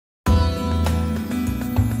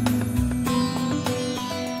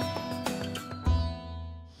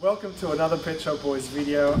Welcome to another Pet Shop Boys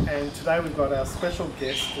video, and today we've got our special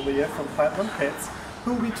guest Leah from Platinum Pets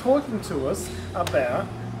who will be talking to us about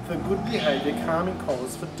the good behaviour calming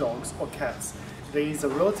collars for dogs or cats. These are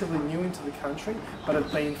relatively new into the country but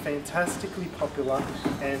have been fantastically popular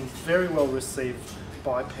and very well received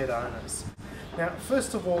by pet owners. Now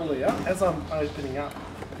first of all, Leah, as I'm opening up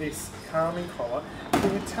this calming collar,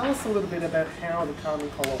 can you tell us a little bit about how the calming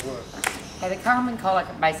collar works? Okay, the calming collar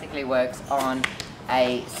basically works on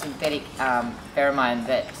a synthetic pheromone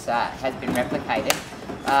that has been replicated.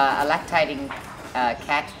 A lactating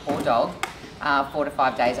cat or dog 4 to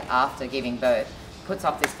 5 days after giving birth puts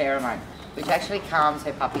off this pheromone, which actually calms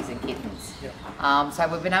her puppies and kittens. Yep. So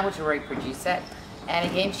we've been able to reproduce that, and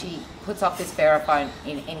again she puts off this pheromone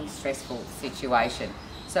in any stressful situation.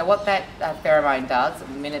 So what that pheromone does, the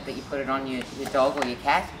minute that you put it on your dog or your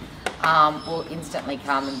cat, will instantly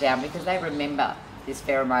calm them down because they remember this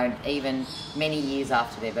pheromone even many years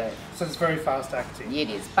after their birth. So it's very fast acting?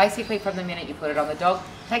 It is. Basically from the minute you put it on the dog,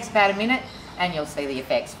 it takes about a minute and you'll see the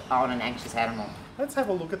effects on an anxious animal. Let's have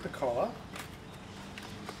a look at the collar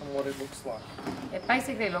and what it looks like. It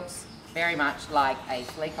basically looks very much like a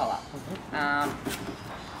flea collar. There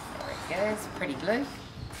it goes, pretty blue.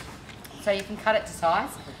 So you can cut it to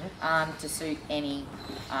size to suit any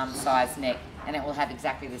size neck, and it will have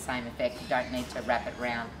exactly the same effect. You don't need to wrap it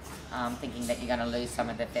round thinking that you're going to lose some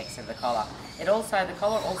of the effects of the collar. The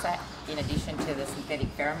collar also, in addition to the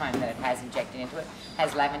synthetic pheromone that it has injected into it,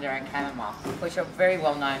 has lavender and chamomile, which are very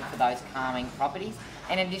well known for those calming properties.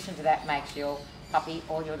 And in addition to that, makes your puppy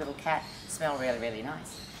or your little cat smell really, really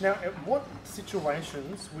nice. Now, at what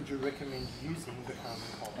situations would you recommend using the calming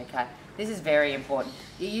collar? Okay, this is very important.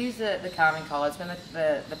 You use the calming collars when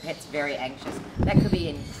the pet's very anxious. That could be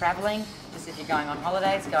in travelling, just if you're going on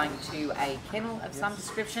holidays, going to a kennel of some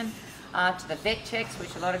description, to the vet checks,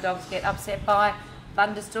 which a lot of dogs get upset by,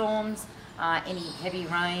 thunderstorms, any heavy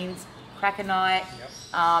rains, cracker night.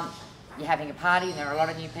 Yep. You're having a party and there are a lot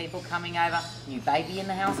of new people coming over, new baby in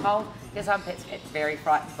the household, because some pets get very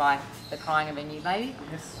frightened by the crying of a new baby.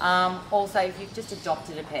 Yes. Also, if you've just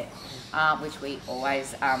adopted a pet, which we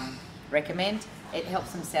always recommend, it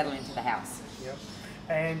helps them settle into the house. Yep.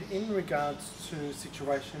 And in regards to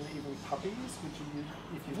situation, even puppies, would you,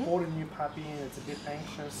 if you've bought a new puppy and it's a bit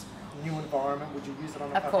anxious, new environment, would you use it on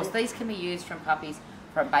a puppy? Of course, these can be used from puppies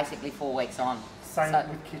from basically 4 weeks on. Same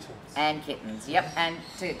with kittens. And kittens, yep. And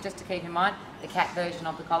just to keep in mind, the cat version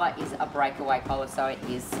of the collar is a breakaway collar, so it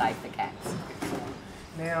is safe for cats. Excellent.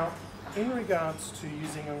 Now, in regards to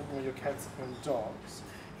using it on your cats and dogs,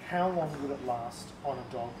 how long would it last on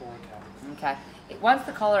a dog or a cat? Okay. Once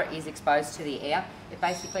the collar is exposed to the air, it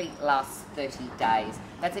basically lasts 30 days.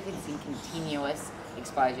 That's if it's in continuous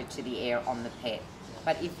exposure to the air on the pet.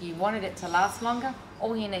 But if you wanted it to last longer,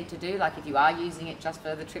 all you need to do, like if you are using it just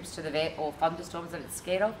for the trips to the vet or thunderstorms that it's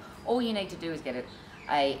scared of, all you need to do is get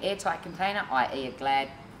a airtight container, i.e. a Glad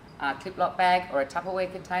clip lock bag or a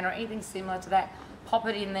Tupperware container or anything similar to that, pop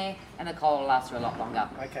it in there and the collar will last you a lot longer.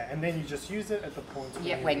 Okay, and then you just use it at the point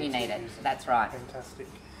when you need it. That's right. Fantastic.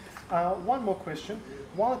 One more question.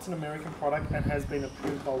 While it's an American product and has been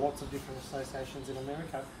approved by lots of different associations in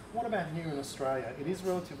America, what about here in Australia? It is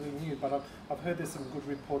relatively new, but I've heard there's some good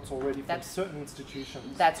reports already from certain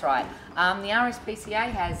institutions. That's right. The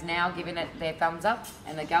RSPCA has now given it their thumbs up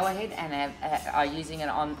and the go-ahead and are using it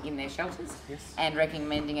in their shelters. Yes. And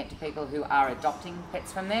recommending it to people who are adopting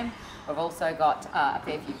pets from them. We've also got a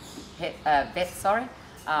fair few vets,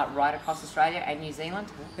 right across Australia and New Zealand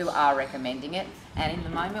who are recommending it, and in the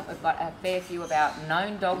moment we've got a fair few of our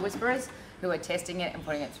known dog whisperers who are testing it and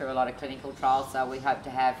putting it through a lot of clinical trials, so we hope to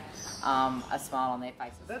have a smile on their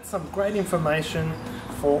faces. That's some great information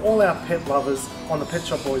for all our pet lovers on the Pet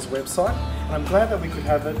Shop Boys website, and I'm glad that we could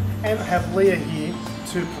have it and have Leah here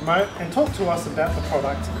to promote and talk to us about the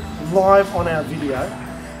product live on our video.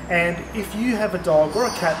 And if you have a dog or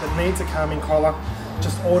a cat that needs a calming collar,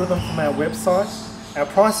 just order them from our website. Our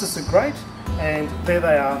prices are great, and there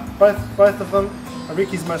they are, both of them.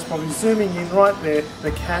 Ricky's most probably zooming in right there,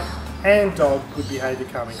 the cat and dog good behaviour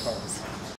calming collars.